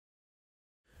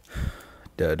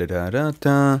Da da da da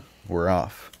da. We're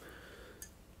off.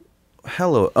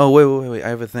 Hello. Oh wait. I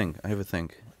have a thing.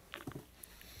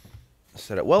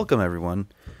 Set it. Welcome everyone.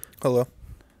 Hello.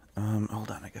 Hold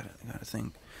on. I got a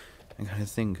thing. I got a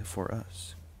thing for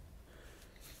us.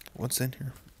 What's in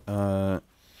here?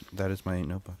 That is my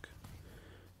notebook.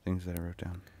 Things that I wrote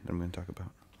down that I'm going to talk about.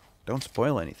 Don't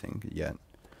spoil anything yet.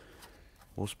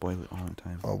 We'll spoil it all the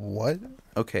time. A what?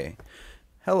 Okay.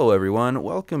 Hello, everyone.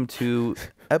 Welcome to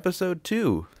episode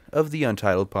 2 of the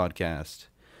Untitled podcast.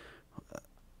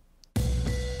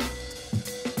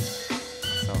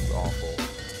 Sounds awful.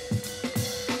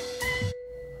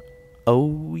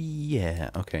 Oh,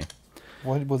 yeah. Okay.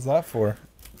 What was that for?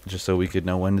 Just so we could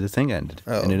know when the thing ended.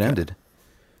 Oh, and it okay. ended.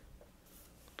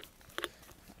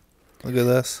 Look at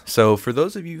this. So, for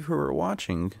those of you who are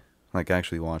watching, like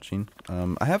actually watching,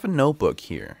 I have a notebook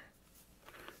here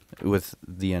with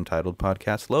the Untitled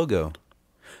podcast logo.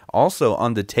 Also,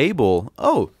 on the table,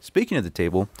 speaking of the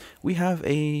table, we have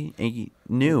a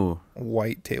new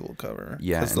White table cover.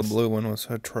 Yeah, Because the blue one was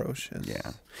atrocious.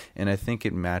 Yeah, and I think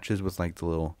it matches with like the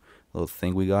little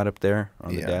thing we got up there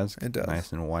on the desk. It does.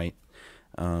 Nice and white.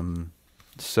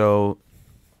 So,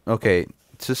 okay,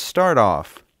 to start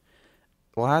off,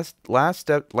 last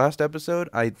episode,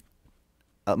 some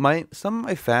of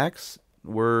my facts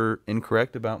were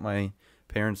incorrect about my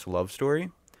parents' love story.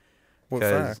 What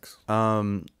facts?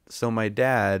 So my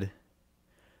dad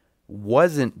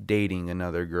wasn't dating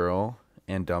another girl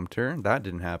and dumped her. That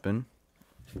didn't happen.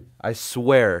 I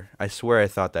swear I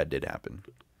thought that did happen.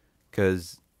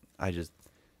 Because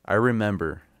I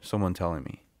remember someone telling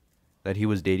me that he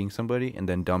was dating somebody and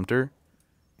then dumped her.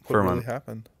 What really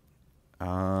happened?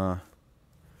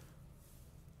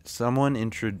 Someone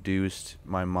introduced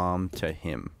my mom to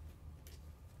him.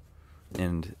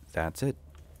 And that's it.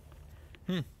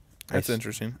 That's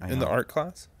interesting. In the art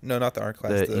class? No, not the art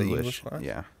class. The English class?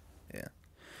 Yeah. Yeah.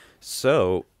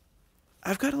 So,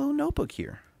 I've got a little notebook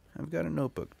here. I've got a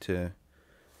notebook to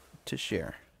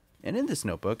share. And in this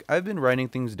notebook, I've been writing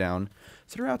things down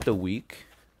throughout the week.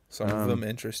 Some of them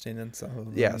interesting and some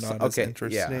of them not as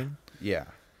interesting. Yeah.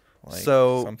 Like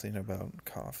something about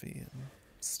coffee and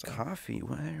stuff. Coffee?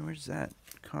 Where's that?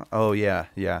 Oh, yeah.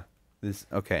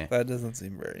 Okay. That doesn't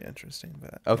seem very interesting,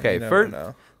 but okay.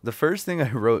 The first thing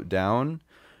I wrote down.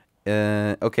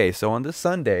 Okay, so on the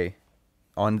Sunday,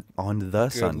 Good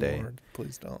Lord,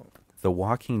 please don't. The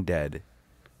Walking Dead,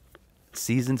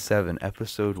 season 7,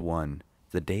 episode 1.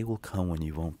 The day will come when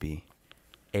you won't be.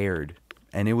 Aired,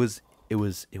 and it was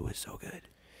so good.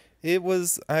 It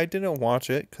was. I didn't watch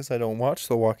it because I don't watch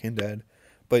The Walking Dead,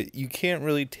 but you can't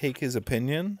really take his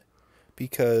opinion.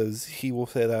 Because he will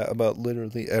say that about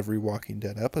literally every Walking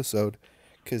Dead episode,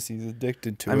 because he's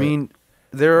addicted to it. I mean,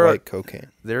 there are like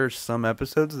cocaine. There are some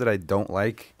episodes that I don't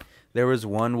like. There was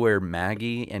one where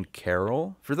Maggie and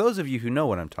Carol, for those of you who know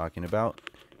what I'm talking about,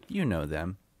 you know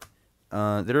them.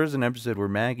 There was an episode where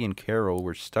Maggie and Carol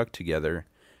were stuck together,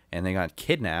 and they got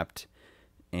kidnapped,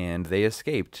 and they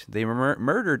escaped. They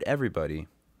murdered everybody.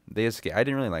 They escaped. I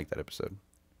didn't really like that episode.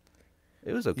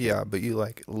 It was okay. Yeah, but you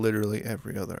like literally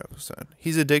every other episode.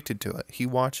 He's addicted to it. He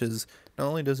watches, not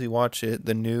only does he watch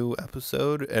the new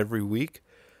episode every week,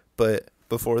 but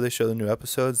before they show the new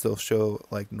episodes, they'll show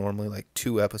normally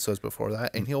 2 episodes before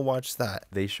that, and he'll watch that.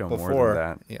 They show more than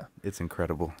that. Yeah. It's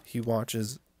incredible. He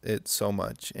watches it so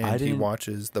much, and he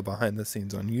watches the behind the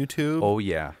scenes on YouTube. Oh,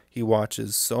 yeah. He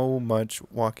watches so much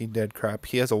Walking Dead crap.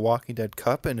 He has a Walking Dead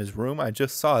cup in his room. I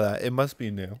just saw that. It must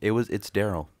be new. It's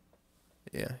Daryl.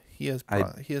 Yeah, he has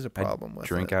a problem with it.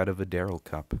 Drink out of a Daryl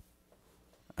cup.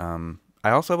 I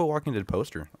also have a Walking Dead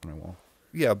poster on my wall.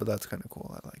 Yeah, but that's kind of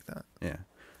cool. I like that. Yeah.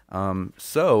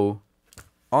 So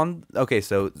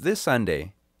this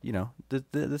Sunday,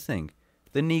 the thing,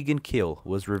 the Negan kill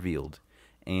was revealed,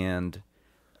 and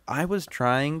I was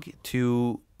trying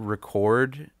to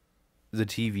record the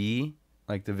TV,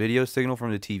 like the video signal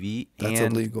from the TV. That's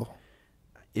illegal.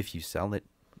 If you sell it,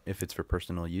 if it's for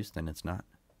personal use, then it's not.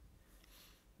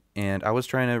 And I was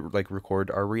trying to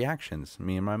record our reactions,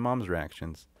 me and my mom's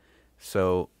reactions.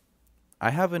 So I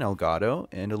have an Elgato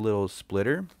and a little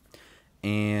splitter.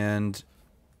 And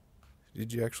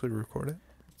did you actually record it?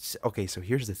 Okay, so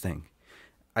here's the thing.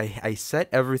 I set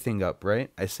everything up,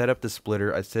 right? I set up the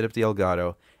splitter, I set up the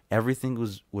Elgato. Everything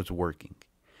was working.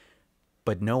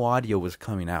 But no audio was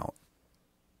coming out.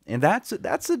 And that's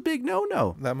a big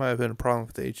no-no. That might have been a problem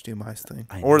with the HDMI thing.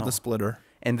 Or the splitter.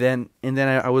 And then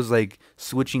I was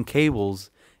switching cables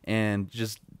and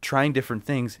just trying different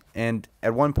things. And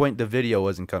at one point, the video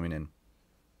wasn't coming in.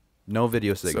 No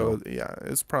video signal. So yeah,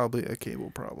 it's probably a cable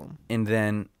problem. And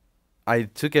then I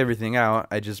took everything out.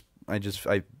 I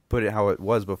put it how it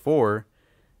was before,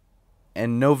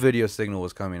 and no video signal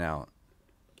was coming out.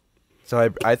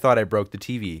 So I thought I broke the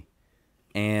TV,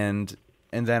 and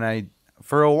then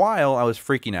for a while I was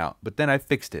freaking out, but then I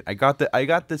fixed it. I got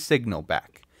the signal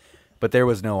back, but there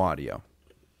was no audio,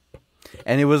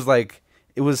 and it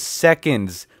was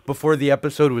seconds before the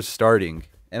episode was starting,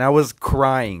 and I was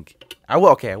crying. I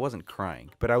wasn't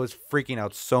crying, but I was freaking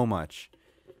out so much.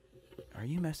 Are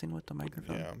you messing with the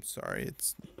microphone? Yeah, I'm sorry.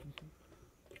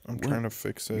 I'm trying to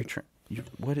fix it.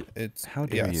 How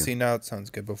dare you? Yeah, see, now it sounds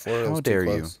good. Before it was How dare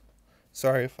too you? close.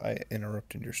 Sorry if I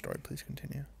interrupted your story. Please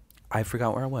continue. I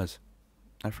forgot where I was.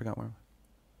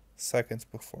 Seconds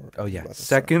before. Oh yeah,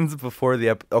 seconds before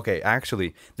the okay,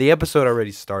 actually, the episode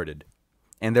already started,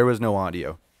 and there was no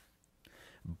audio.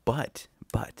 But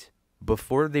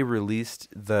before they released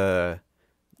the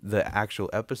actual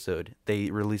episode,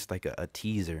 they released like a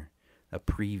teaser, a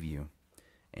preview,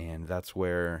 and that's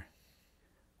where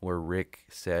Rick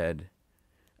said,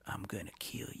 "I'm gonna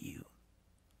kill you,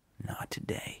 not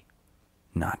today,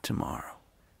 not tomorrow,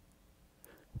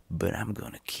 but I'm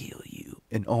gonna kill you."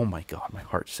 And oh my god, my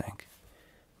heart sank.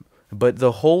 But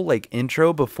the whole like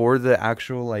intro before the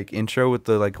actual like intro with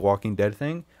the like Walking Dead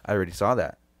thing, I already saw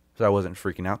that, so I wasn't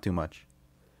freaking out too much.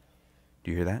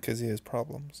 Do you hear that? Because he has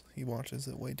problems. He watches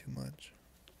it way too much.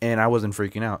 And I wasn't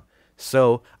freaking out.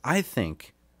 So I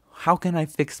think, how can I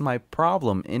fix my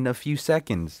problem in a few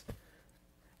seconds?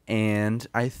 And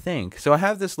I think, so I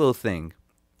have this little thing.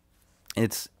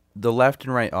 It's the left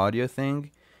and right audio thing,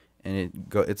 and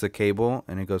it's a cable,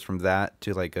 and it goes from that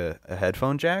to like a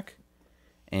headphone jack.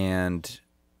 And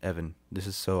Evan, this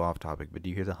is so off topic, but do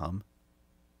you hear the hum?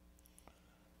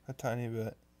 A tiny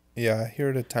bit. Yeah, I hear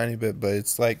it a tiny bit, but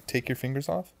it's like, take your fingers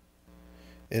off.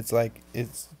 It's like,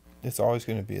 it's always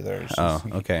going to be there. It's just,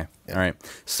 okay. Yeah. All right.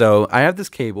 So I have this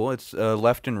cable. It's a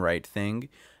left and right thing,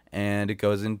 and it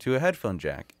goes into a headphone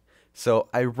jack. So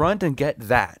I run to get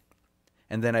that,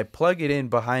 and then I plug it in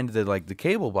behind the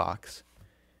cable box,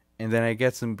 and then I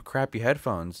get some crappy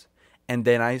headphones, and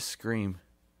then I scream.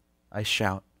 I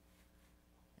shout.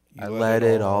 I let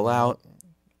it all out.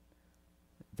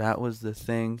 That was the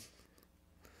thing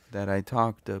that I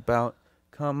talked about.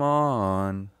 Come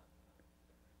on.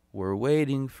 We're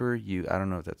waiting for you. I don't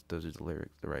know if those are the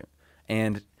lyrics, right?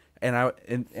 And I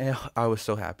was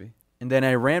so happy. And then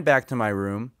I ran back to my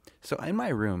room. So in my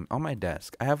room, on my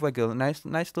desk, I have like a nice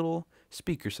little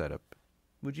speaker setup.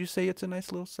 Would you say it's a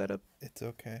nice little setup? It's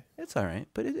okay. It's all right,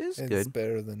 but it's good. It's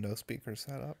better than no speaker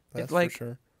setup. That's It's like, for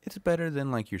sure. It's better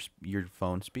than like your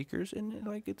phone speakers, and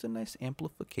like it's a nice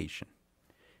amplification.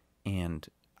 And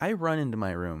I run into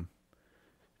my room,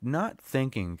 not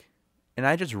thinking, and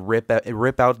I just rip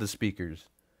out the speakers.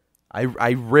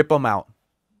 I rip them out,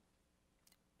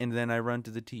 and then I run to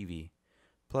the TV,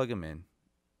 plug them in,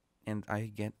 and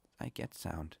I get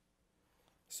sound.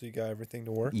 So you got everything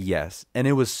to work? Yes, and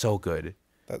it was so good.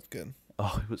 That's good.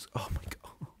 Oh, it was. Oh my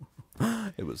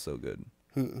god, it was so good.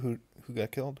 Who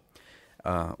got killed?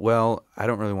 Well, I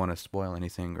don't really want to spoil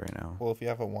anything right now. Well, if you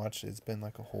haven't watched it, it's been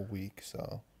like a whole week,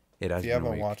 so If you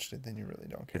haven't watched it, then you really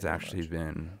don't care. It's actually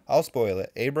been. I'll spoil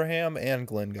it. Abraham and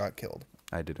Glenn got killed.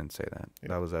 I didn't say that. Yeah.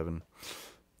 That was Evan.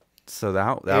 So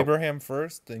that Abraham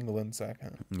first, then Glenn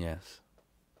second. Yes.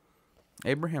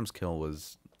 Abraham's kill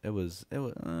was. I was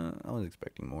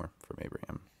expecting more from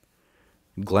Abraham.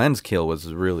 Glenn's kill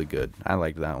was really good. I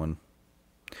liked that one.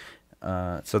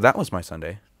 So that was my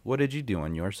Sunday. What did you do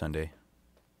on your Sunday?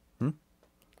 I'm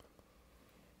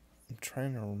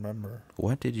trying to remember.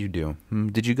 What did you do?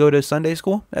 Did you go to Sunday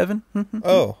school, Evan?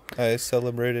 Oh, I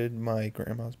celebrated my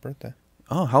grandma's birthday.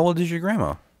 Oh, how old is your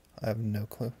grandma? I have no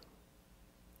clue.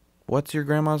 What's your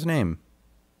grandma's name?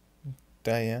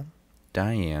 Diane.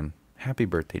 Diane. Happy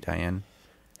birthday, Diane.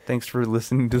 Thanks for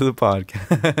listening to the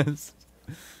podcast.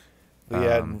 We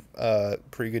had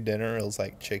pretty good dinner. It was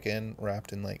like chicken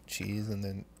wrapped in like cheese and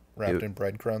then wrapped in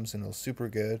breadcrumbs, and it was super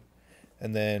good.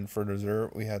 And then for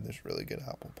dessert, we had this really good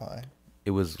apple pie.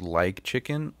 It was like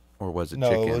chicken, or was it no,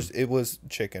 chicken? No, it was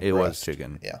chicken. It breast. was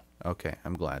chicken. Yeah. Okay,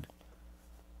 I'm glad.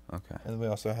 Okay. And we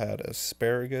also had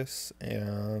asparagus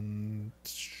and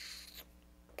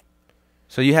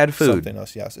so you had food. Something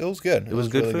else, yes. It was good. It was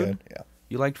good really food? Good. Yeah.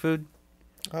 You liked food?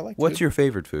 I like What's food. your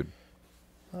favorite food?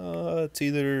 It's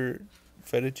either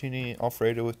fettuccine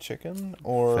alfredo with chicken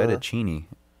or Fettuccine.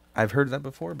 I've heard that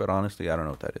before, but honestly, I don't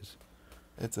know what that is.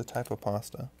 It's a type of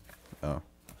pasta. Oh.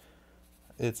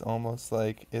 It's almost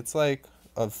like it's like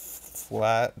a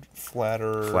flatbread,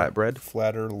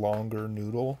 flatter, longer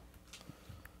noodle.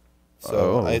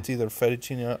 So it's either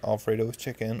fettuccine alfredo with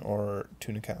chicken or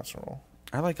tuna casserole.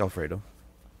 I like Alfredo.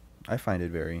 I find it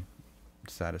very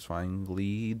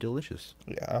satisfyingly delicious.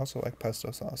 Yeah, I also like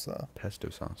pesto sauce though. Pesto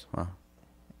sauce. Wow.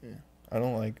 Yeah. I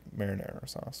don't like marinara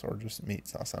sauce or just meat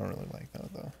sauce. I don't really like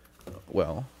that though.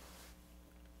 Well,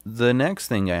 the next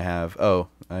thing I have. Oh,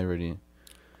 I already.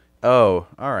 Oh,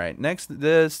 all right. Next,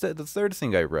 the third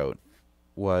thing I wrote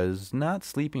was not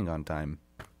sleeping on time,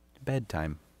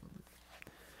 bedtime.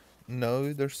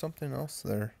 No, there's something else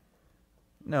there.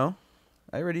 No,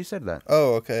 I already said that.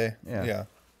 Oh, okay. Yeah. Yeah.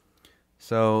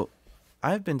 So,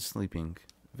 I've been sleeping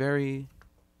very,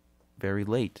 very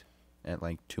late, at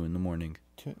like 2 a.m.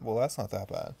 Well, that's not that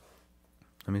bad.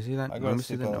 Let me see that. I Let go me to see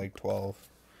sleep the at note. like 12.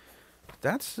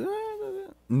 That's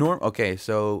Okay,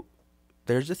 so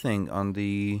there's a thing on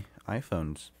the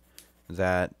iPhones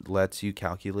that lets you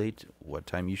calculate what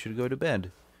time you should go to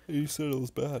bed. You said it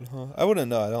was bad, huh? I wouldn't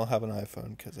know. I don't have an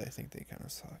iPhone because I think they kind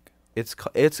of suck.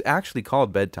 It's actually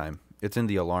called bedtime. It's in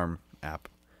the alarm app,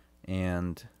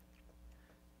 and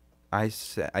I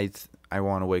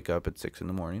want to wake up at 6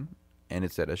 a.m. and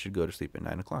it said I should go to sleep at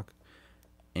 9 o'clock.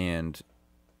 And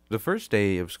the first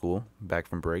day of school, back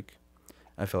from break,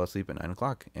 I fell asleep at 9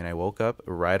 o'clock, and I woke up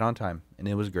right on time, and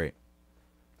it was great.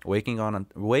 Waking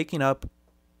up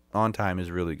on time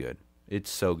is really good. It's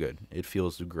so good. It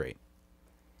feels great.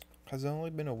 Has it only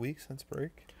been a week since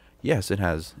break? Yes, it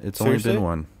has. It's Seriously? only been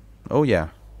one. Oh yeah.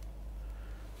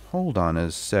 Hold on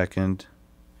a second.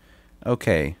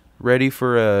 Okay, ready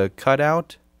for a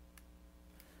cutout?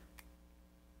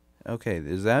 Okay,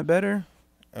 is that better?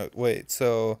 Wait,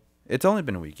 so... It's only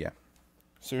been a week, yeah.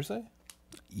 Seriously?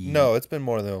 Ye- No, it's been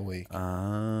more than a week.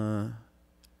 Uh,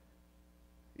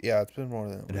 Yeah, it's been more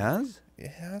than a it week. has?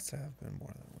 It has to have been more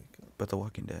than a week. But The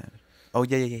Walking Dead. Oh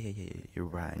yeah. You're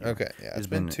right. Okay, yeah, it's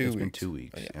been 2 weeks. It's been 2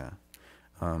 weeks. Oh, Yeah.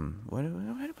 What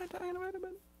am I talking about?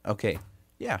 Okay.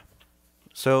 Yeah.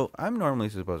 So I'm normally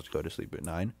supposed to go to sleep at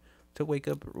 9 to wake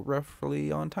up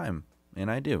roughly on time,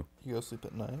 and I do. You go sleep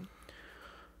at 9?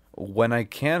 When I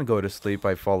can go to sleep,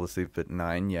 I fall asleep at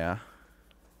 9. Yeah.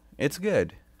 It's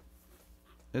good.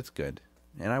 It's good,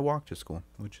 and I walk to school,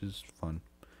 which is fun.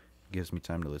 Gives me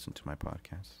time to listen to my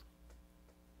podcasts.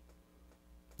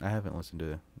 I haven't listened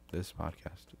to this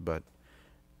podcast, but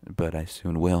I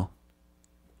soon will.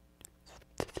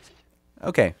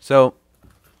 Okay, so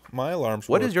My alarms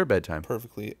what work is your bedtime?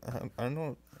 perfectly. I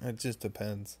don't... It just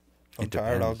depends. If I'm It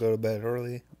tired, I'll depends. go to bed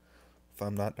early. If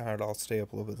I'm not tired, I'll stay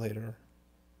up a little bit later.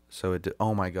 So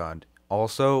oh my god.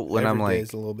 Also, when Every I'm day like,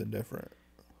 is a little bit different.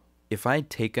 if I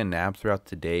take a nap throughout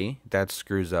the day, that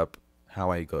screws up how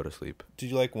I go to sleep.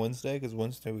 Did you like Wednesday? Because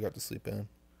Wednesday we got to sleep in.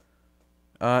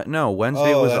 No,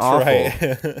 Wednesday was awful.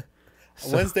 Right.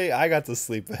 So- Wednesday I got to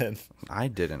sleep in. I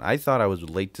didn't. I thought I was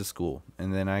late to school,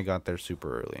 and then I got there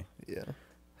super early. Yeah.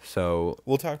 So,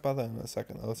 We'll talk about that in a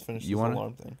second. Though. Let's finish You this wanna-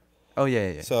 alarm thing. oh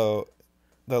yeah. So,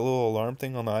 that little alarm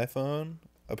thing on the iPhone,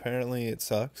 apparently it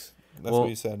sucks. That's Well, what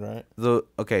you said, right?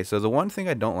 So the one thing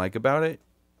I don't like about it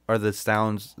are the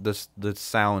sounds, the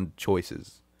sound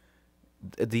choices.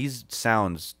 These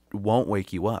sounds won't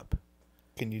wake you up.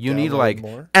 Can you? You need download like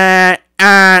more.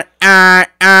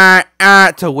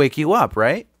 To wake you up,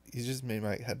 right? You just made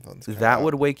my headphones. cut That out.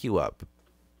 would wake you up.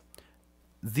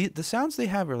 The sounds they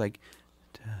have are like.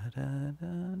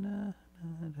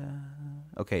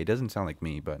 Okay, it doesn't sound like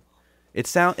me, but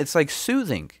it's like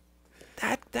soothing.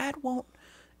 That won't,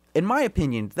 in my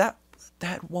opinion, that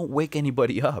won't wake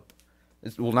anybody up.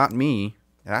 Well, not me.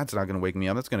 That's not gonna wake me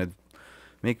up. That's gonna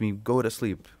make me go to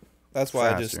sleep. That's why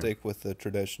I just faster. stick with the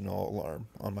traditional alarm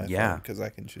on my Yeah. phone because I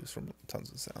can choose from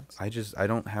tons of sounds. I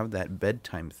don't have that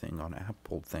bedtime thing on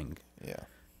Apple thing. Yeah.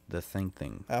 The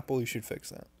thing. Apple, you should fix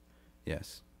that.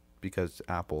 Yes, because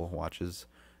Apple watches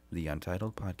the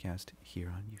Untitled podcast here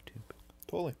on YouTube.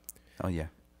 Totally. Oh yeah.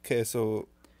 Okay, so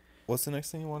what's the next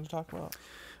thing you want to talk about?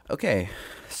 Okay,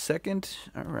 second.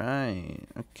 All right.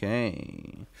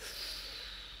 Okay.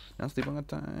 Not sleeping on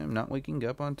time. Not waking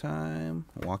up on time.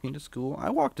 Walking to school.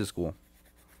 I walk to school.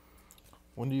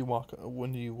 When do you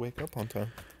wake up on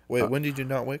time? Wait, when did you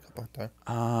not wake up on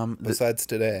time? Th- Besides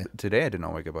today. today I did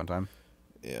not wake up on time.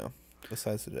 Yeah.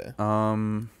 Besides today.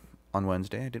 On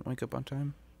Wednesday I didn't wake up on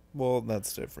time. Well,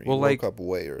 that's different. Well, You like- woke up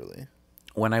way early.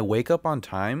 When I wake up on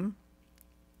time,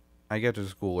 I get to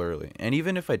school early. And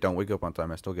even if I don't wake up on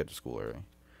time, I still get to school early.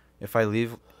 If I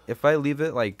leave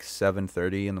at like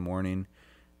 7:30 in the morning,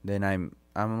 then I'm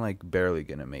like barely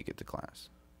gonna make it to class.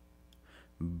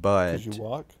 But Did you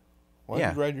walk? Why yeah.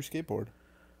 did you ride your skateboard?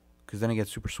 because then I get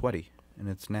super sweaty and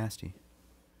it's nasty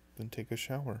Then take a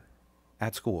shower.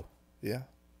 at school. Yeah.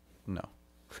 No.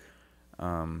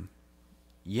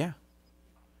 Yeah.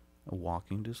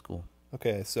 Walking to school.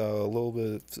 Okay, so a little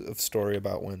bit of story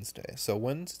about Wednesday. So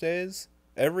Wednesdays,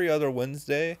 every other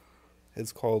Wednesday,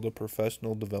 It's called a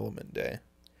professional development day.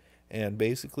 And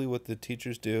basically what the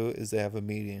teachers do is they have a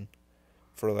meeting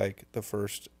for like the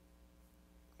first,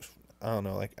 I don't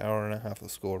know, like hour and a half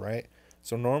of school, right?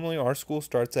 So normally our school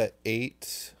starts at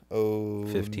 15.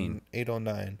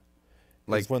 8:09.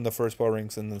 Like Is when the first bell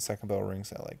rings and the second bell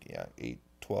rings at like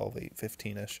 8:12,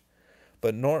 8:15ish.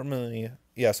 But normally,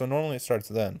 so normally it starts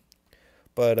then.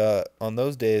 But on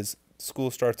those days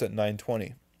school starts at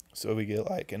 9:20. So we get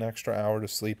like an extra hour to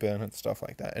sleep in and stuff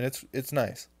like that. And it's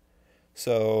nice.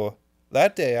 So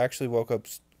that day I actually woke up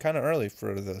kind of early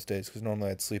for those days because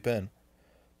normally I'd sleep in.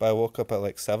 But I woke up at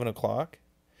like 7 o'clock.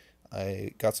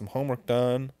 I got some homework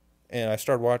done, and I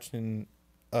started watching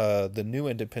the new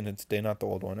Independence Day, not the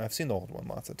old one. I've seen the old one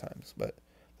lots of times, but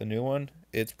the new one,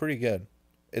 it's pretty good.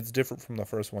 It's different from the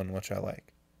first one, which I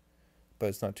like, but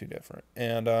it's not too different.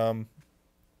 And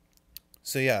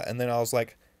so yeah, and then I was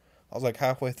like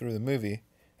halfway through the movie,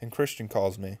 and Christian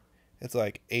calls me. It's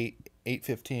like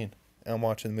 8:15, and I'm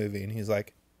watching the movie, and he's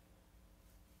like,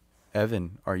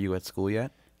 Evan, are you at school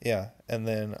yet? yeah. And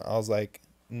then I was like,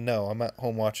 no, I'm at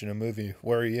home watching a movie.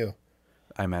 Where are you?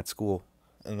 I'm at school.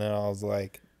 And then I was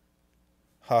like,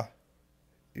 ha,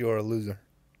 you're a loser.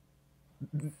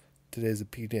 Today's a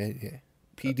PD day.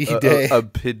 PD day. A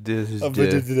PD day.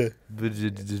 Today's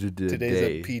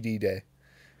a PD day.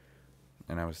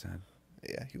 And I was sad.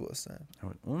 Yeah, he was sad. I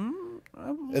went,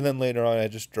 And then later on, I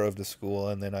just drove to school,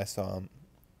 and then I saw him.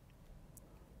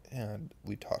 And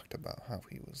we talked about how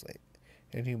he was late.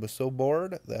 And he was so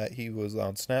bored that he was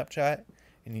on Snapchat,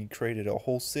 and he created a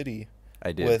whole city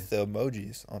I did. with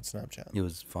emojis on Snapchat. It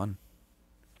was fun.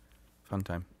 Fun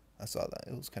time. I saw that.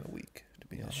 It was kind of weak, to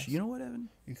be honest. You know what, Evan?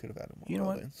 You could have added more You know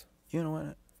what? buttons. You know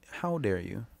what? How dare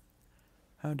you?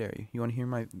 How dare you? You want to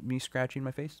hear me scratching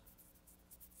my face?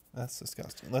 That's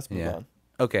disgusting. Let's move on.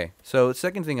 Okay, so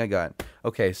second thing I got.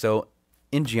 Okay, so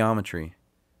in geometry,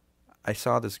 I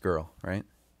saw this girl, right?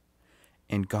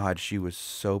 And God, she was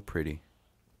so pretty.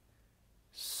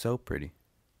 So pretty.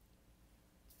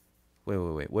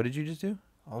 Wait. What did you just do?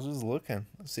 I was just looking.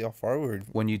 Let's see how far we were.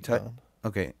 When you touch...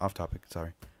 Okay, off topic.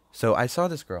 Sorry. So I saw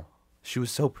this girl. She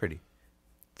was so pretty.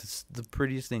 This the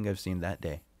prettiest thing I've seen that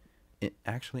day.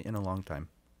 Actually, in a long time.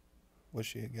 Was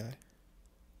she a guy?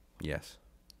 Yes.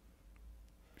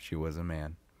 She was a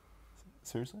man.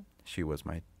 Seriously? She was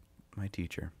my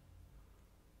teacher.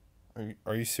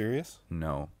 Are you serious?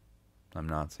 No, I'm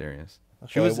not serious.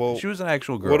 Okay, She was an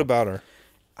actual girl. What about her?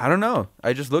 I don't know.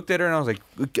 I just looked at her and I was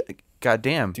like, God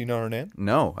damn. Do you know her name?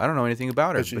 No, I don't know anything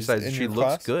about her. But she's Besides, in she your looks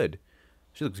class? good.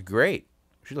 She looks great.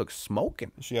 She looks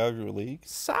smoking. Is she out of your league?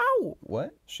 So what?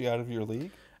 Is she out of your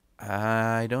league?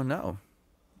 I don't know.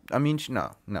 I mean,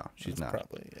 no, she's That's not.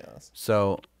 Probably, yes.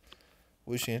 So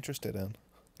What is she interested in?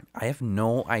 I have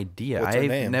no idea. What's her I've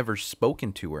name? never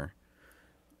spoken to her.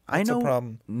 I That's a know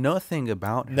problem. nothing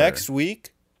about her. Next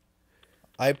week,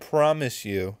 I promise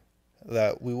you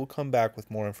that we will come back with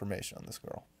more information on this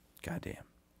girl. Goddamn.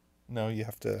 No, you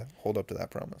have to hold up to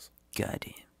that promise.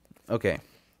 Goddamn. Okay.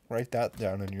 Write that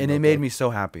down in your And it made notebook. me so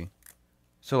happy.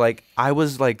 So, like, I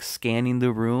was, like, scanning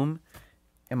the room,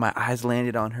 and my eyes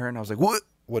landed on her, and I was like, what?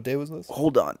 What day was this?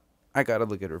 Hold on. I gotta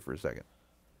look at her for a second.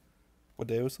 What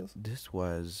day was this? This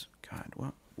was, God,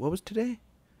 what was today?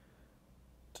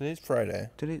 Today's Friday.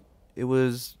 Today, it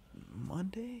was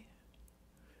Monday?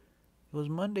 It was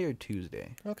Monday or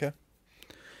Tuesday. Okay.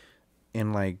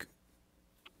 And, like,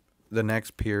 the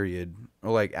next period,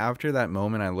 or, like, after that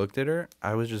moment I looked at her,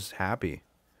 I was just happy.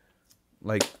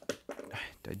 Like,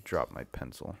 I dropped my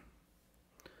pencil.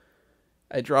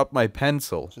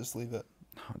 Just leave it.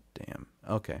 Oh, damn.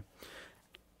 Okay.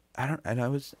 I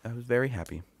was very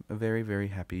happy. A very, very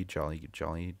happy, jolly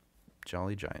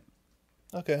giant.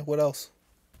 Okay, what else?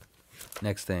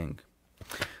 Next thing.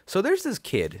 So there's this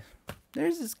kid.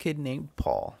 There's this kid named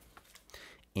Paul.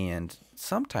 And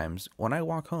sometimes when I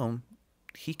walk home,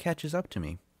 he catches up to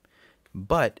me.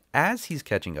 But as he's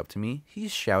catching up to me,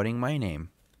 he's shouting my name.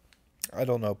 I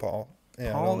don't know Paul.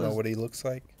 Yeah, I don't know what he looks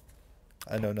like.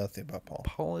 I know nothing about Paul.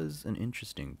 Paul is an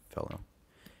interesting fellow.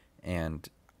 And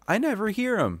I never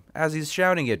hear him as he's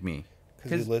shouting at me.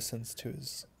 Because he listens to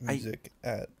his music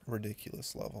at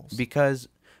ridiculous levels. Because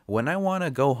when I want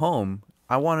to go home,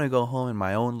 I want to go home in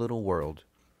my own little world.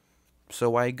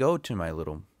 So I go to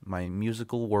my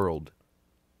musical world.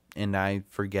 And I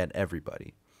forget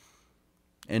everybody.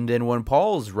 And then when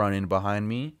Paul's running behind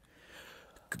me,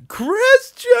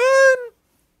 Christian!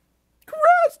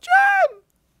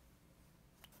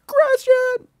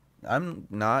 I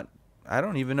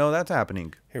don't even know that's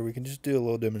happening. Here, we can just do a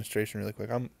little demonstration really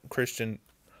quick. I'm Christian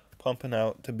pumping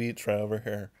out to beats right over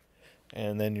here.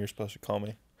 And then you're supposed to call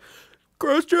me.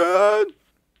 Christian!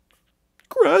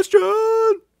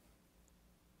 Christian!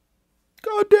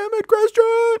 God damn it,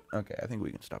 Christian! Okay, I think we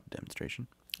can stop the demonstration.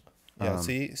 Yeah,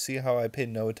 see how I paid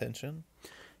no attention?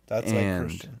 That's like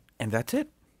Christian. And that's it.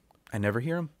 I never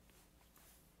hear him.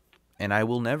 And I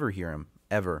will never hear him,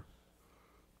 ever.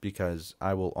 Because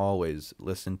I will always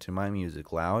listen to my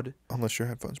music loud. Unless your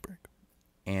headphones break.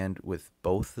 And with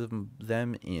both of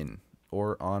them in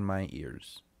or on my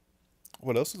ears.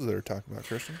 What else is there to talk about,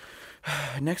 Christian?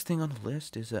 Next thing on the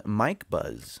list is a mic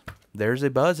buzz. There's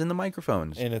a buzz in the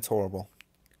microphones. And it's horrible.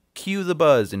 Cue the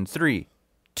buzz in 3,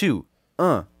 2,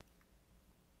 There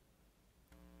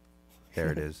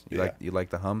it is. You like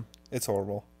the hum? It's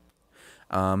horrible.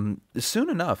 Soon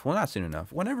enough. Well, not soon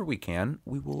enough. Whenever we can,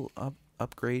 we will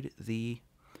upgrade the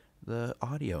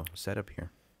audio setup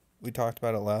here. We talked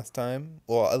about it last time.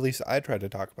 Well, at least I tried to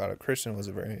talk about it. Christian was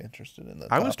very interested in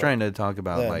that. I was trying to talk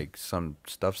about like some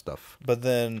stuff. But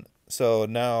then, so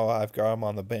now I've got him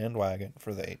on the bandwagon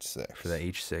for the H6. For the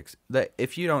H6.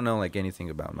 If you don't know like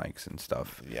anything about mics and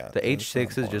stuff, yeah, the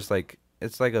H6 is just like,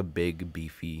 it's like a big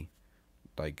beefy,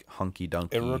 like hunky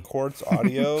dunky. It records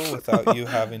audio without you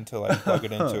having to like plug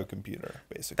it into a computer.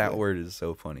 Basically, that word is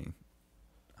so funny.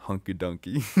 Hunky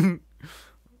dunky.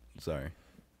 Sorry.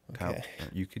 Okay.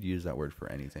 You could use that word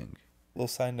for anything. Little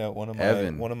side note: one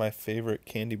of my favorite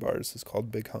candy bars is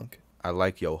called Big Hunk. I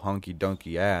like your hunky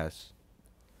dunky ass.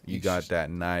 You got that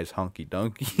nice hunky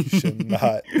dunky. You should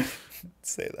not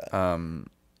say that.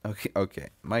 Okay.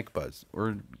 Mic buzz.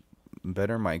 Or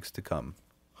better mics to come.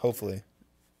 Hopefully.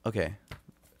 Okay.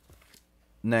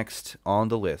 Next on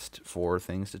the list for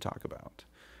things to talk about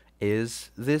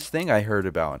is this thing I heard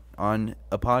about on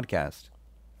a podcast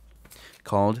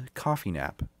called Coffee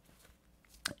Nap.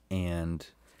 And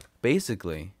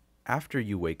basically, after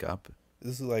you wake up...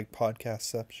 This is like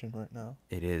podcastception right now.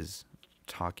 It is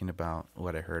talking about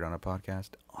what I heard on a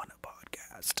podcast. On a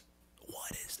podcast.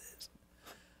 What is this?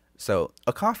 So,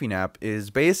 a coffee nap is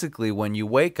basically when you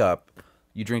wake up,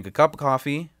 you drink a cup of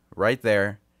coffee right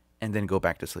there, and then go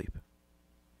back to sleep.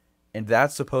 And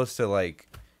that's supposed to, like,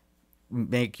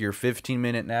 make your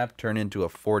 15-minute nap turn into a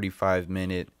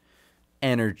 45-minute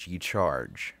energy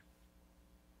charge.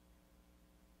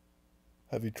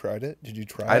 Have you tried it? Did you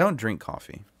try it? I don't drink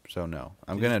coffee, so no.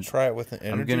 Did you try it with an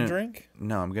energy drink?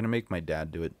 No, I'm gonna make my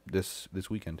dad do it this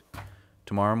weekend.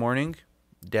 Tomorrow morning,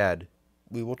 Dad.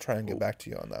 We will try and get back to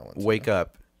you on that one. Wake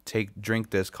up,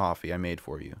 drink this coffee I made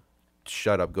for you.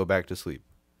 Shut up, go back to sleep.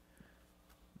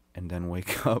 And then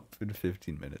wake up in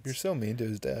 15 minutes. You're so mean to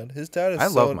his dad. His dad is I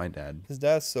love my dad. His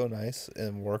dad's so nice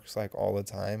and works like all the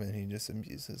time, and he just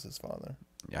abuses his father.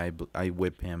 I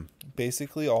whip him.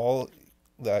 Basically, all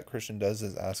that Christian does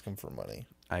is ask him for money.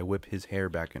 I whip his hair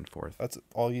back and forth. That's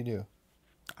all you do.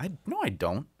 No, I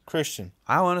don't. Christian.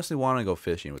 I honestly want to go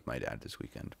fishing with my dad this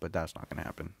weekend, but that's not going to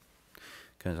happen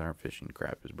because our fishing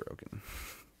crap is broken.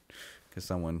 Because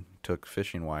someone took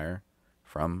fishing wire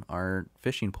from our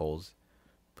fishing poles,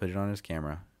 put it on his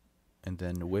camera, and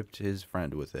then whipped his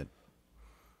friend with it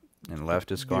and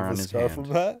left a scar on his hand. From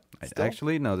that?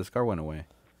 Actually, no, the scar went away.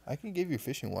 I can give you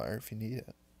fishing wire if you need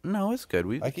it. No, it's good.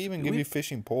 I can even give you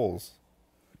fishing poles.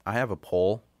 I have a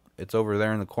pole. It's over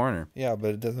there in the corner. Yeah,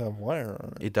 but it doesn't have wire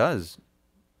on it. It does.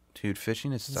 Dude,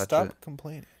 fishing is such Stop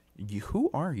complaining.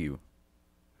 Who are you?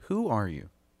 Who are you?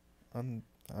 I'm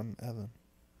Evan.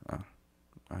 Oh,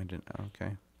 I didn't.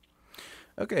 Okay.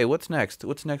 Okay, what's next?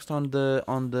 What's next on the?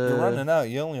 You're running out.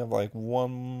 You only have like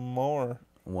one more.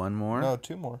 One more? No,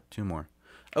 two more. Two more.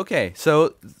 Okay,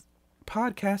 so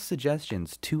podcast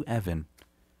suggestions to Evan.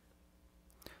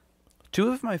 Two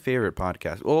of my favorite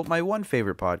podcasts. Well, my one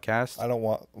favorite podcast. I don't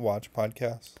watch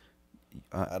podcasts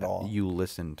at all. You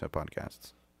listen to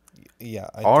podcasts. Yeah.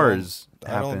 I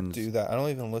don't do that. I don't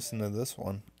even listen to this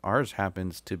one. Ours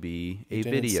happens to be a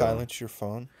video. video. Silence your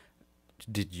phone.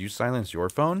 Did you silence your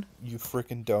phone? You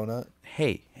freaking donut.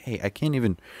 Hey, I can't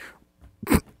even...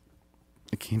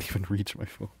 I can't even reach my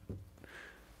phone.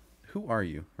 Who are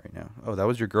you right now? Oh, that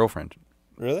was your girlfriend.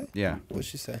 Really? Yeah. What'd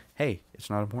she say? Hey, it's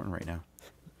not important right now.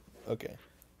 Okay.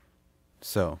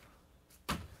 So,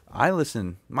 I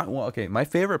listen... my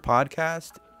favorite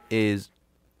podcast is...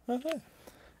 Okay.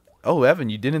 Oh, Evan,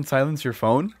 you didn't silence your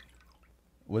phone?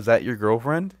 Was that your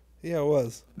girlfriend? Yeah, it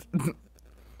was.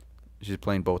 She's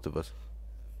playing both of us.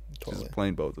 Totally. She's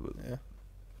playing both of us. Yeah.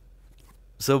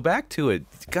 So back to it.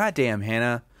 Goddamn,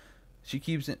 Hannah. She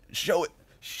keeps it. Show it.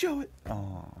 Show it.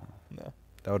 Oh. No.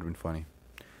 That would have been funny.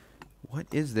 What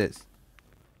is this?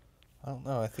 I don't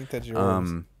know. I think that's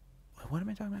yours. What am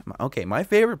I talking about? Okay, my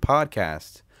favorite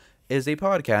podcast is a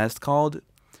podcast called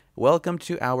Welcome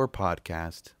to Our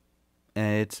Podcast.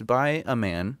 And it's by a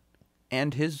man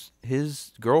and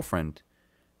his girlfriend.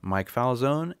 Mike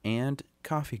Falzone, and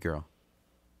Coffee Girl.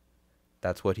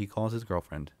 That's what he calls his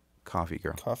girlfriend, Coffee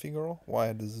Girl. Coffee girl?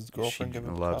 Why does his girlfriend She give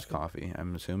him loves coffee? coffee.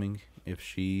 I'm assuming if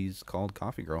she's called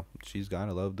Coffee Girl, she's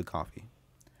gotta love the coffee.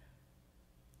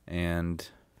 And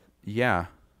yeah,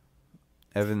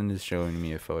 Evan is showing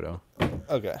me a photo.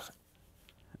 Okay.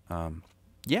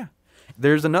 Yeah,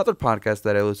 there's another podcast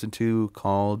that I listen to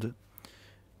called,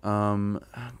 oh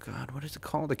God, what is it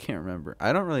called? I can't remember.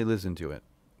 I don't really listen to it,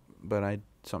 but I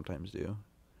sometimes do.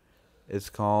 It's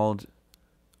called.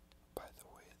 By the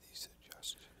way, these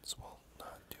suggestions will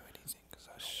not do anything because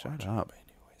I don't Shut watch up. them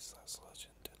anyways. Let's listen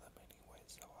to them anyways.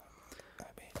 So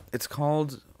I mean, It's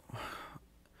called.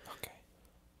 okay.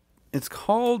 It's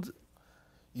called.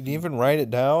 You didn't even write it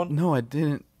down? No, I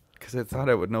didn't, because I thought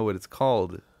I would know what it's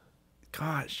called.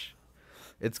 Gosh,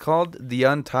 it's called the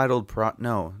Untitled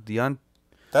No,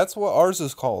 That's what ours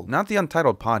is called. not the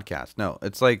Untitled podcast. No,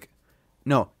 it's like,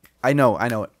 no, I know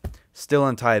it. Still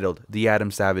Untitled, the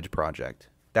Adam Savage Project.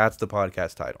 That's the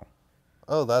podcast title.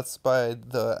 Oh, that's by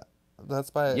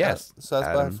Yes, so that's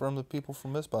Adam- by from the people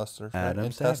from Mythbusters. Right? Adam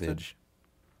And Tested? Savage,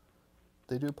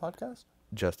 They do a podcast.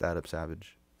 just Adam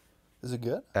Savage. Is it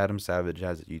good? Adam Savage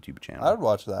has a YouTube channel. I would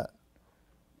watch that.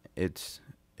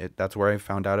 That's where I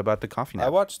found out about the coffee I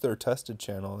nap. watched their Tested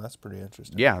channel, and that's pretty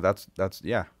interesting. Yeah, that's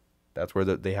where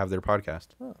they have their podcast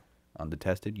Oh. on the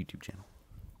Tested YouTube channel.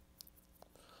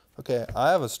 Okay,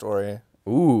 I have a story,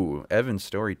 Ooh, Evan's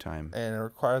story time. and it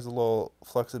requires a little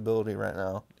flexibility right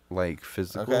now. Like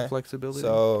physical Okay. flexibility.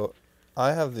 So,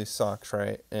 I have these socks,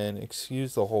 right? And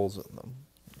excuse the holes in them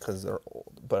because they're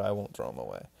old, but I won't throw them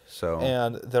away. So,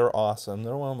 And they're awesome.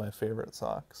 They're one of my favorite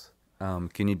socks.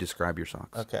 can you describe your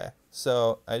socks? Okay,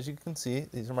 so as you can see,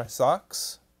 these are my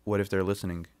socks. What if they're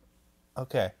listening?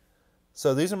 Okay,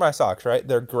 so these are my socks, right?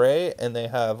 They're gray and they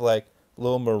have like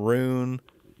little maroon.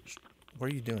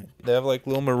 What are you doing? They have like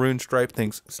little maroon stripe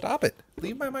things. Stop it!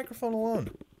 Leave my microphone alone.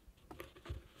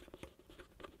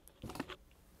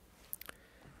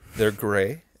 They're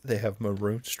gray. They have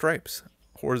maroon stripes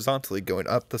horizontally going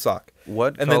up the sock.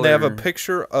 What? And then they have a color-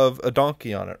 picture of a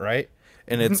donkey on it, right?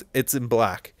 And it's in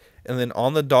black. And then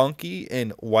on the donkey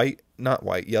in white, not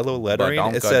white, yellow lettering,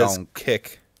 it says Badonka-donk.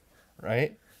 kick,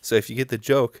 right? So if you get the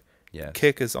joke, Yes.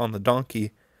 kick is on the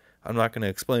donkey. I'm not going to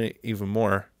explain it even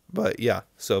more, but yeah.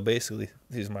 So basically,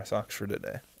 these are my socks for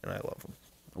today, and I love them.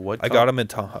 What? I got them in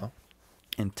Tahoe.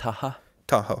 in Taha.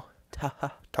 Tahoe.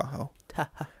 Taha. Tahoe.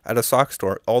 Taha. At a sock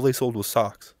store. All they sold was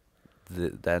socks.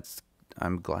 That's.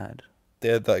 I'm glad. They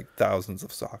had like thousands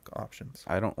of sock options.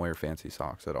 I don't wear fancy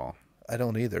socks at all. I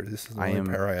don't either. This is the I only am-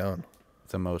 pair I own.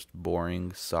 The most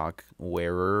boring sock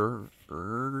wearer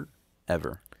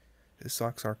ever. His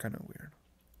socks are kind of weird.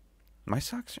 My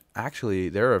socks, actually,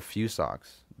 there are a few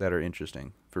socks that are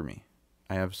interesting for me.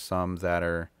 I have some that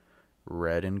are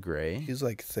red and gray. He's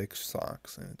like thick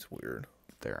socks, and it's weird.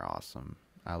 They're awesome.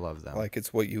 I love them. Like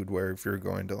it's what you would wear if you're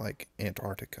going to like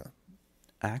Antarctica.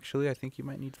 Actually, I think you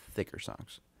might need thicker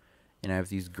socks. And I have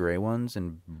these gray ones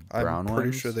and brown I'm pretty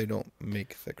ones. sure they don't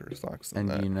make thicker socks than And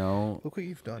that. you know, Look what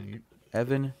you've done.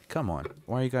 Evan, come on.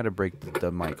 Why you gotta break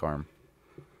the mic arm?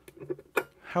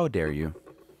 How dare you?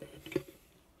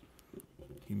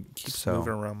 He keeps So-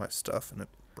 moving around my stuff and it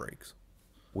breaks.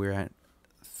 We're at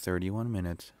 31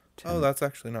 minutes. Oh, that's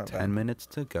actually not 10 bad. minutes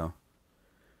to go.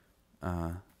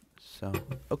 So,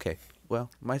 okay.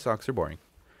 Well, my socks are boring.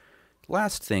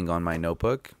 Last thing on my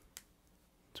notebook.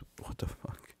 What the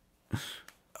fuck?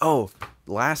 Oh,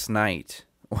 last night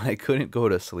when I couldn't go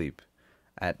to sleep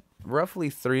at roughly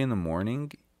 3 in the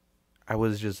morning, I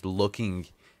was just looking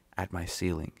at my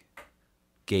ceiling,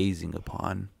 gazing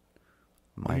upon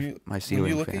my ceiling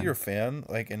When you look fan. at your fan,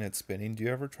 like, and it's spinning, do you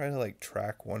ever try to like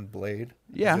track one blade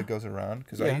Yeah. as it goes around?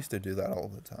 Because I Yeah. used to do that all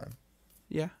the time.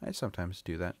 Yeah, I sometimes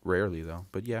do that. Rarely though,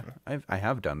 but yeah, I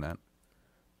have done that.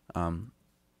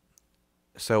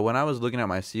 So when I was looking at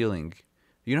my ceiling,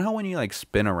 you know how when you like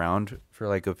spin around for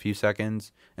like a few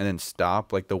seconds and then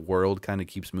stop, like the world kind of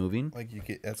keeps moving? Like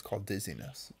that's called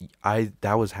dizziness.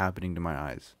 That was happening to my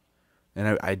eyes.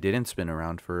 And I didn't spin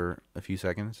around for a few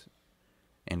seconds,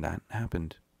 and that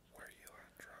happened. Were you on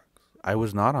drugs? I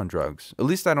was not on drugs. At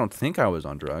least I don't think I was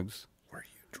on drugs. Were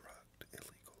you drugged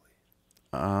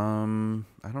illegally?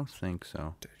 I don't think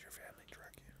so. Did your family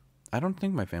drug you? I don't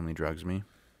think my family drugs me.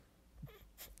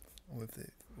 What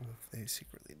if they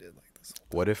secretly did like this?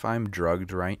 What if I'm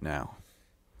drugged right now?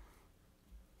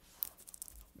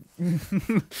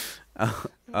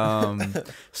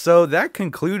 So that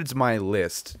concludes my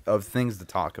list of things to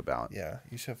talk about. Yeah,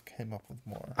 you should have came up with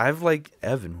more. I've like,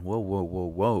 Evan,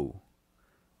 whoa.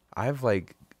 I've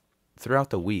like, throughout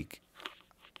the week,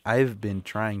 I've been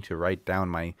trying to write down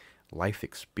my life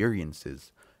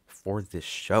experiences for this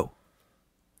show.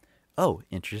 Oh,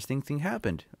 interesting thing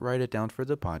happened. Write it down for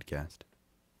the podcast.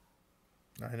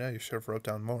 I know, you should have wrote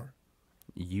down more.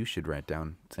 You should write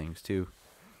down things too.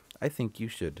 I think you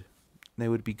should. They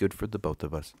would be good for the both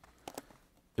of us.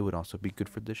 It would also be good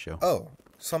for the show. Oh,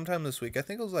 sometime this week, I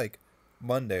think it was like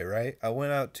Monday, right? I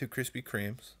went out to Krispy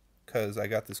Kreme's because I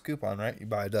got this coupon, right? You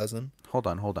buy a dozen. Hold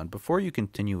on. Before you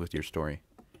continue with your story,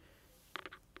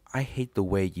 I hate the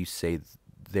way you say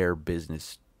their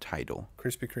business title.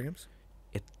 Krispy Kreme's?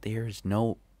 There's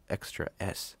no extra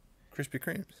S. Krispy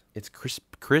Kreme's. It's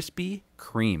Krispy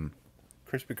Kreme.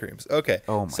 Krispy Kreme's. Okay.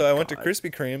 Oh my So I went to God.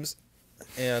 Krispy Kreme's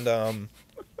and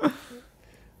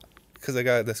because I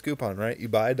got this coupon, right? You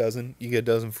buy a dozen, you get a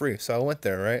dozen free. So I went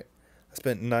there, right? I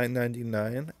spent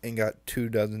 $9.99 and got 2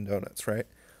 dozen donuts, right?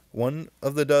 One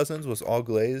of the dozens was all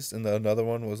glazed, and the another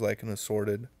one was like an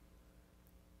assorted.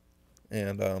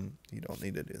 And you don't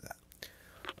need to do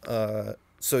that.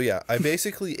 So yeah, I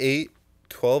basically ate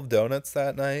 12 donuts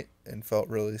that night and felt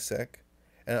really sick.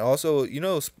 And also, you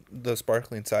know, the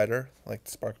sparkling cider, like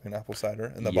the sparkling apple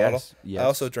cider in the bottle? Yes. I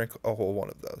also drank a whole one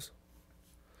of those.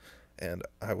 And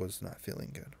I was not feeling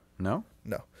good. No?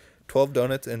 No. 12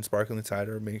 donuts and sparkling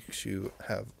cider makes you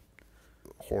have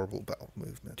horrible bowel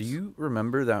movements. Do you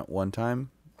remember that one time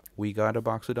we got a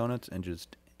box of donuts and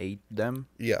just ate them?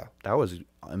 Yeah. That was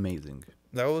amazing.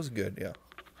 That was good, yeah.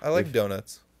 I like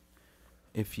donuts.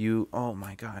 Oh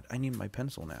my God, I need my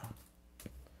pencil now.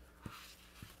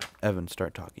 Evan,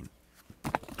 start talking.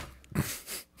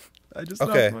 I just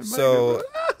Okay, knocked my so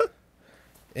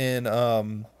in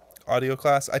audio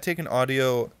class, I take an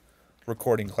audio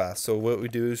recording class. So what we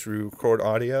do is we record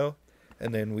audio,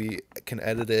 and then we can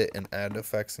edit it and add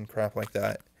effects and crap like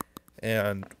that,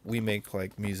 and we make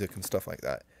like music and stuff like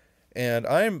that. And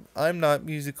I'm not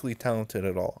musically talented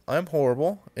at all. I'm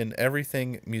horrible in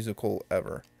everything musical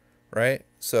ever, right?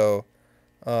 So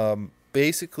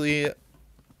basically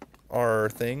our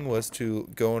thing was to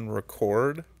go and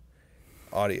record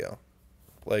audio,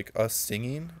 like us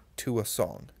singing to a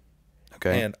song.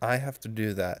 Okay. And I have to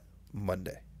do that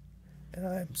Monday. And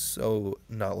I'm so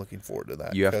not looking forward to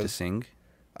that. You have to 'cause sing?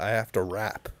 I have to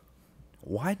rap.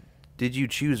 Why did you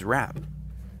choose rap?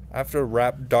 I have to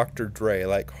rap Dr. Dre,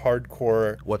 like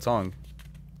hardcore. What song?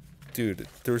 Dude,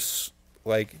 there's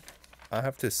like, I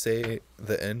have to say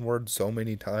the N word so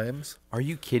many times. Are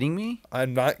you kidding me?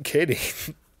 I'm not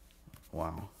kidding.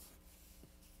 Wow.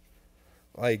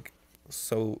 Like,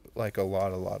 so, like a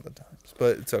lot of times.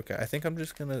 But it's okay. I think I'm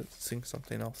just going to sing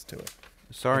something else to it.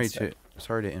 Sorry Instead.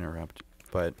 to interrupt,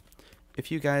 but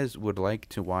if you guys would like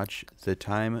to watch the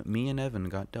time me and Evan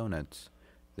got donuts,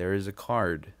 there is a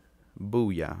card,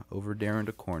 booyah, over there in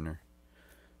the corner.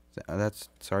 That's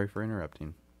sorry for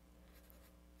interrupting.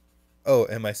 Oh,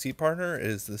 and my seat partner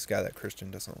is this guy that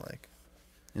Christian doesn't like.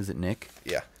 Is it Nick?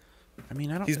 Yeah. I mean,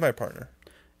 I don't. He's my partner.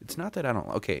 It's not that I don't.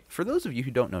 Okay, for those of you who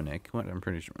don't know Nick, what I'm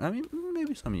pretty sure. I mean,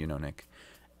 maybe some of you know Nick.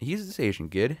 He's this Asian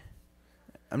kid.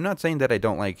 I'm not saying that I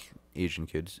don't like Asian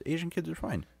kids. Asian kids are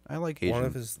fine. I like One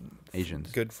of his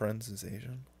Asians. good friends is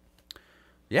Asian.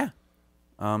 Yeah.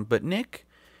 But Nick,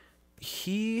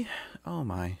 oh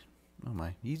my,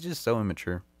 he's just so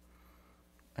immature.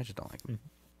 I just don't like him.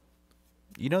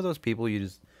 You know those people you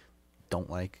just don't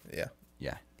like? Yeah.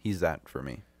 Yeah, he's that for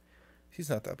me. He's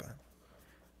not that bad.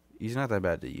 He's not that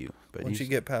bad to you, but Once you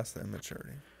get past the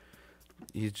immaturity.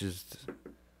 he's just,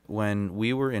 when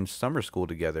we were in summer school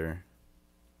together,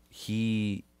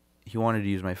 he wanted to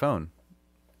use my phone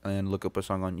and look up a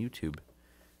song on YouTube.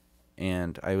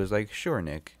 And I was like, sure,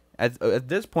 Nick. At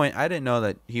this point, I didn't know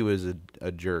that he was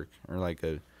a jerk or like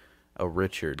a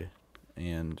Richard.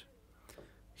 And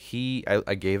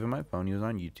I gave him my phone. He was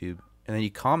on YouTube. And then he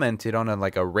commented on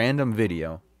a random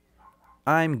video.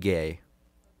 I'm gay.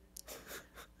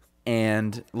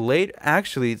 And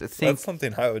actually, That's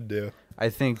something I would do. I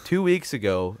think 2 weeks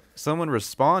ago, someone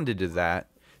responded to that.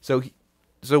 So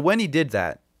when he did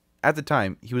that, at the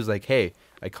time, he was like, hey,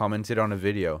 I commented on a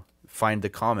video. Find the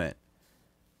comment.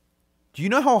 Do you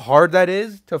know how hard that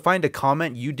is to find a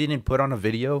comment you didn't put on a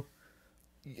video?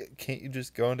 Can't you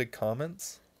just go into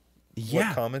comments? Yeah.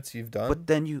 What comments you've done? But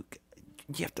then you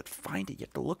have to find it. You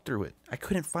have to look through it. I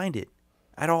couldn't find it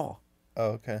at all.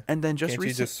 Oh, okay. And then just Can't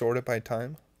you just sort it by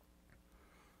time?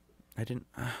 I didn't.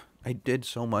 I did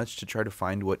so much to try to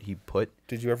find what he put.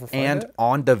 Did you ever find and it?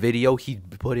 on the video he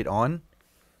put it on.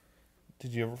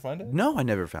 Did you ever find it? No, I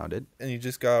never found it. And you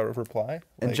just got a reply?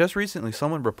 And just recently,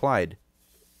 someone replied,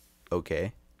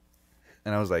 okay.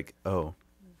 And I was like, oh,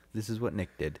 this is what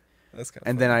Nick did. That's kind of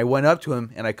And then I went up to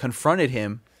him, and I confronted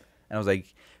him, and I was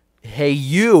like, hey,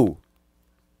 you,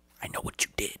 I know what you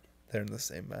did. They're in the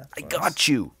same math I class. got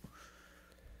you.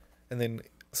 And then,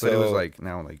 But it was like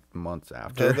now like months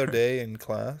after. the other day in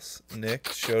class, Nick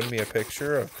showed me a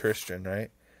picture of Christian, right?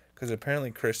 Because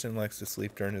apparently Christian likes to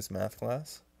sleep during his math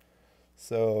class.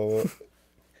 So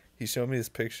he showed me this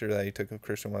picture that he took of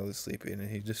Christian while he was sleeping, and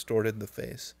he distorted the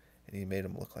face, and he made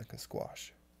him look like a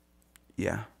squash.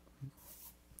 Yeah.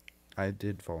 I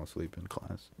did fall asleep in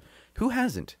class. Who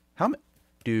hasn't? How many?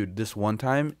 Dude, this one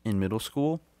time in middle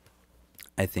school,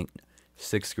 I think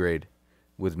 6th grade,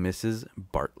 with Mrs.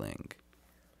 Bartling,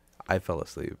 I fell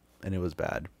asleep, and it was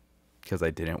bad because I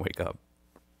didn't wake up.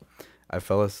 I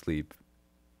fell asleep,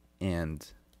 and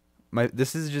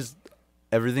this is just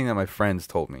everything that my friends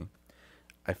told me.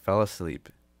 I fell asleep.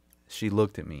 She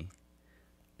looked at me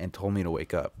and told me to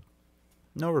wake up.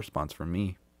 No response from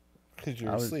me. Because you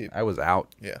were asleep. I was out.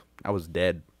 Yeah. I was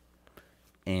dead.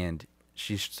 And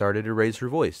she started to raise her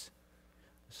voice.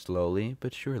 Slowly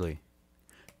but surely.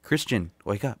 Christian,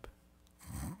 wake up.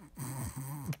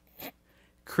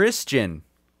 Christian.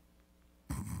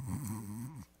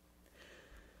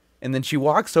 And then she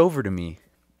walks over to me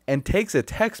and takes a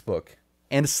textbook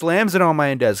and slams it on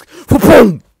my desk.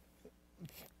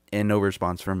 And no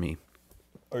response from me.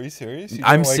 Are you serious? You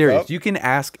I'm didn't wake serious. up? You can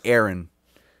ask Aaron.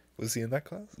 Was he in that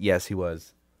class? Yes, he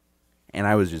was. And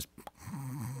I was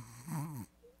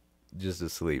just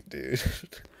asleep. Dude.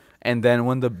 And then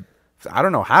when I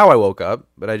don't know how I woke up,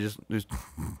 but I just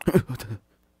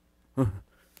and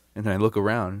then I look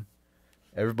around.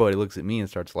 Everybody looks at me and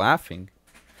starts laughing.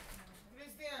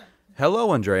 Christian,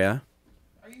 Hello, Andrea.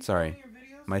 are you Sorry. filming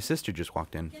your videos? My sister just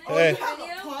walked in. Hey. You have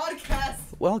a podcast.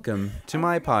 Welcome to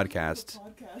my podcast.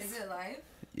 Is it live?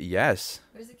 Yes.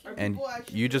 Where's the camera? And People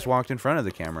actually you just walked in front of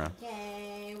the camera.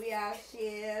 Gang, we out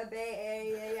here, Bay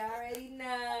Area, y'all already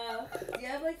know. Do you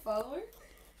have like followers?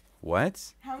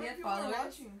 What? How many Yeah, people are followers.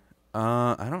 watching?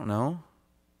 I don't know.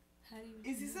 How do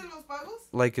you? Is he still Los Pagos?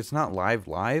 Like it's not live.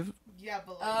 Yeah,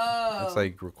 but Oh. It's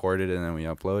like recorded and then we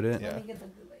upload it. Yeah. Let me get the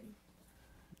good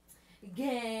lady.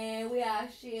 Gang, we out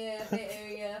here, Bay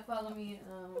Area. Follow me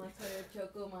on Twitter,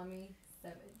 Choco Mommy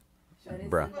 7. That is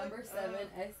Bruh. the number 7,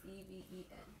 SEVEN.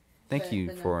 Thank But you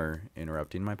the for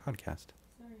interrupting my podcast.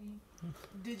 Sorry.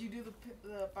 did you do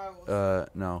the Pagos?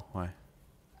 No. Why?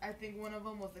 I think one of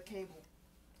them was the cable,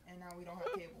 and now we don't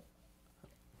have cable.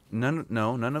 None of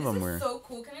This them is were. so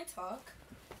cool. Can I talk?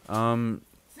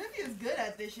 Cynthia's good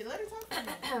at this shit. Let her talk.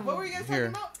 To me. What were you guys Here.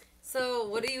 talking about? So,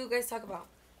 what do you guys talk about?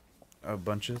 A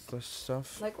bunch of the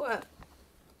stuff. Like what?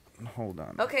 Hold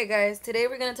on. Okay, guys. Today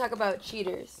we're gonna talk about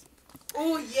cheaters.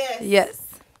 Oh yes. Yes.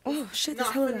 Oh shit! Not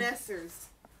This hella- finessers.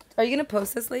 Are you gonna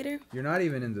post this later? You're not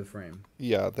even in the frame.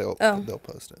 Yeah, they'll Oh.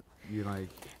 post it. You like.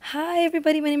 Hi,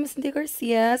 everybody. My name is Cynthia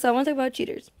Garcia. So I want to talk about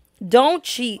cheaters. Don't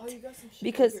cheat. Oh, you got some shit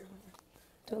Because- here.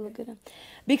 Do I look good?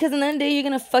 Because in the end of the day, you're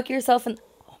gonna fuck yourself and.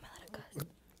 Oh my god.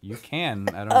 You can.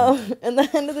 I don't. Oh, in the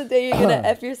end of the day, you're gonna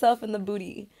f yourself in the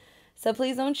booty. So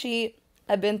please don't cheat.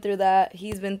 I've been through that.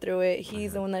 He's been through it.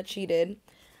 He's the one that cheated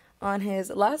on his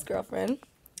last girlfriend.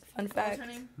 Fun What's fact. her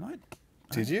name? What?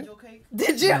 Did you? Angel Cake?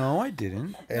 Did you? No, I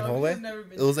didn't. Anhole? he's never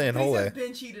been It was cheated. Anhole. He's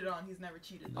been cheated on. He's never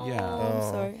cheated. Oh, Yeah. I'm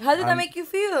Oh. sorry. How did that I'm- make you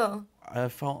feel? I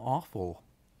felt awful.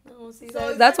 Oh, see,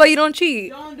 So that's why you don't cheat.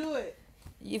 Don't do it.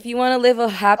 If you want to live a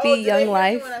happy Oh, did they young hear you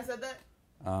life. when I said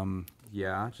that?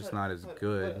 Yeah, just not as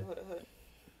good.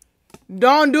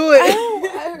 Don't do it. Ow,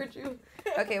 I heard you.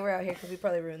 Okay, we're out here because we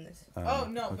probably ruined this. Oh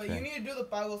no, but okay. you need to do the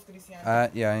Pagos, Cristiano.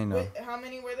 Yeah, I know. Wait, how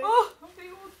many were there? Oh.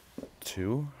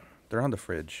 2. They're on the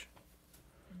fridge.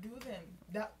 Do them.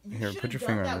 That you Here, should put have your done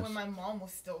finger that on when this. my mom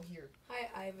was still here.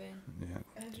 Hi, Ivan.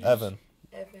 Yeah. Evan.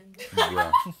 Evan.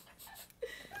 Yeah.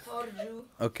 How old are you?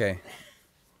 Okay.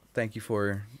 Thank you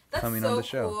for That's coming so on the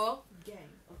show. cool. Gang.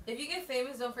 If you get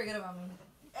famous, don't forget about me.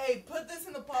 Hey, put this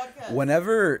in the podcast.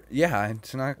 Whenever, yeah,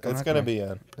 it's not. I'm It's not gonna be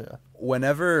in. Yeah.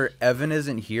 Whenever Evan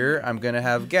isn't here, I'm gonna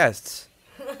have guests.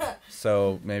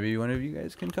 So maybe one of you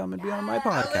guys can come and be on my I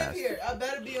live podcast. here. I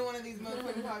better be in one of these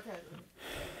motherfucking podcasts.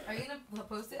 Are you gonna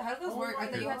post it? How do those Oh work? I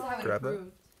my thought you had to have it Grab it.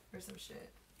 approved or some shit.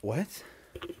 What?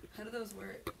 How do those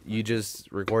work? You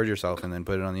just record yourself and then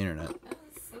put it on the internet. Oh,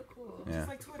 that's so cool. Yeah. Just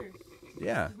like Twitter.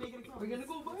 Yeah. Just making a We're comment. gonna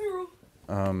go viral.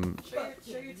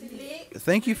 Show your titties.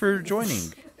 Thank you for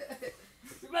joining.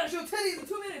 You're about to show titties in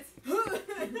 2 minutes.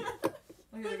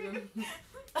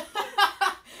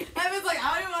 Evan's like,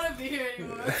 I don't even want to be here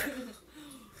anymore.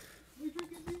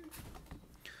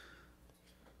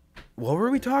 What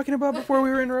were we talking about before we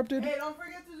were interrupted? Hey, don't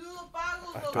forget to do the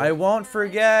Pagos. though. I won't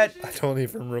forget. I don't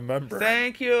even remember.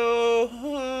 Thank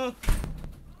you.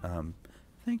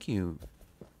 Thank you.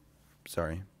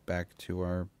 Sorry. Back to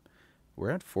our. We're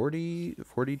at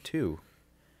 42.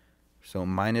 So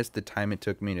minus the time it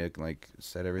took me to like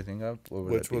set everything up, what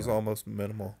would which that be was like? almost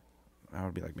minimal. That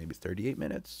would be like maybe 38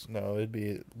 minutes. No, it'd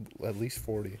be at least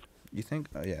 40. You think?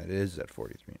 Oh, yeah, it is at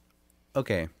 43.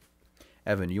 Okay.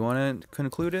 Evan, you want to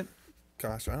conclude it?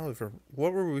 Gosh, I don't know.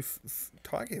 What were we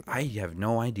talking about? I have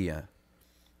no idea.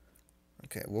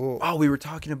 Okay, well. Oh, we were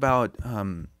talking about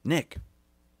Nick.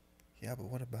 Yeah, but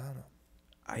what about him?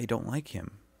 I don't like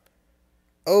him.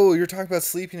 Oh, you're talking about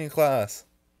sleeping in class.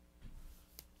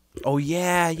 Oh,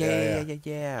 yeah.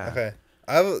 Okay.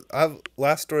 I have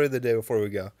last story of the day before we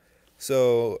go.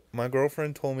 So my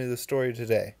girlfriend told me the story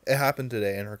today. It happened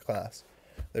today in her class.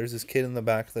 There's this kid in the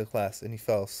back of the class, and he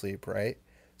fell asleep, right?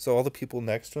 So all the people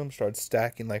next to him started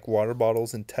stacking like water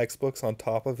bottles and textbooks on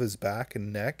top of his back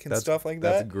and neck and stuff like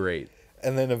that. That's great.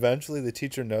 And then eventually the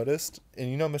teacher noticed,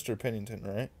 and you know Mr. Pennington,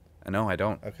 right? No, I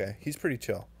don't. Okay, he's pretty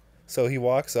chill. So he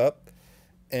walks up,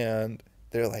 and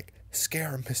they're like,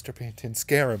 "Scare him, Mr. Pennington,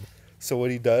 scare him." So what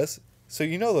he does, so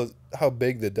you know how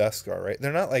big the desks are, right?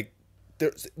 They're not like,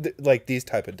 they're like these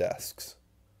type of desks.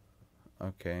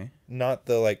 Okay. Not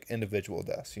the like individual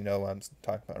desks. You know what I'm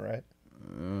talking about, right?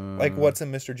 Like what's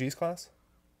in Mr. G's class?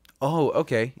 Oh,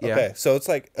 okay. Yeah. Okay, so it's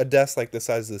like a desk like the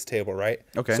size of this table, right?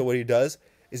 Okay. So what he does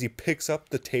is he picks up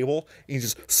the table and he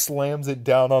just slams it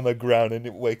down on the ground, and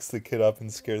it wakes the kid up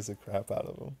and scares the crap out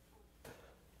of him.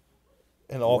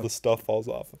 And all the stuff falls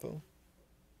off of him.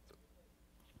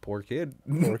 Poor kid.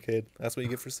 Poor kid. That's what you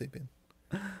get for sleeping.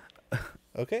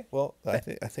 Okay, well, I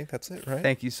think that's it, right?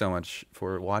 Thank you so much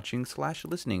for watching /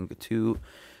 listening to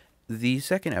the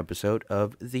second episode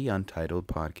of the Untitled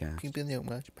podcast. People don't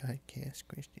watch podcasts,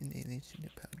 Christian. They listen to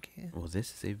podcasts. Well,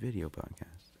 this is a video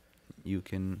podcast. You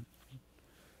can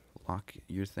lock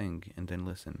your thing and then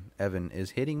listen. Evan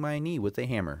is hitting my knee with a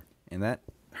hammer, and that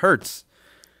hurts.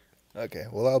 Okay,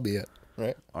 well, that'll be it,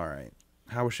 right? All right.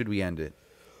 How should we end it?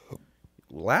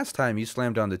 Last time you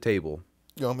slammed on the table.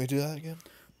 You want me to do that again?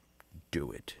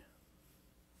 Do it.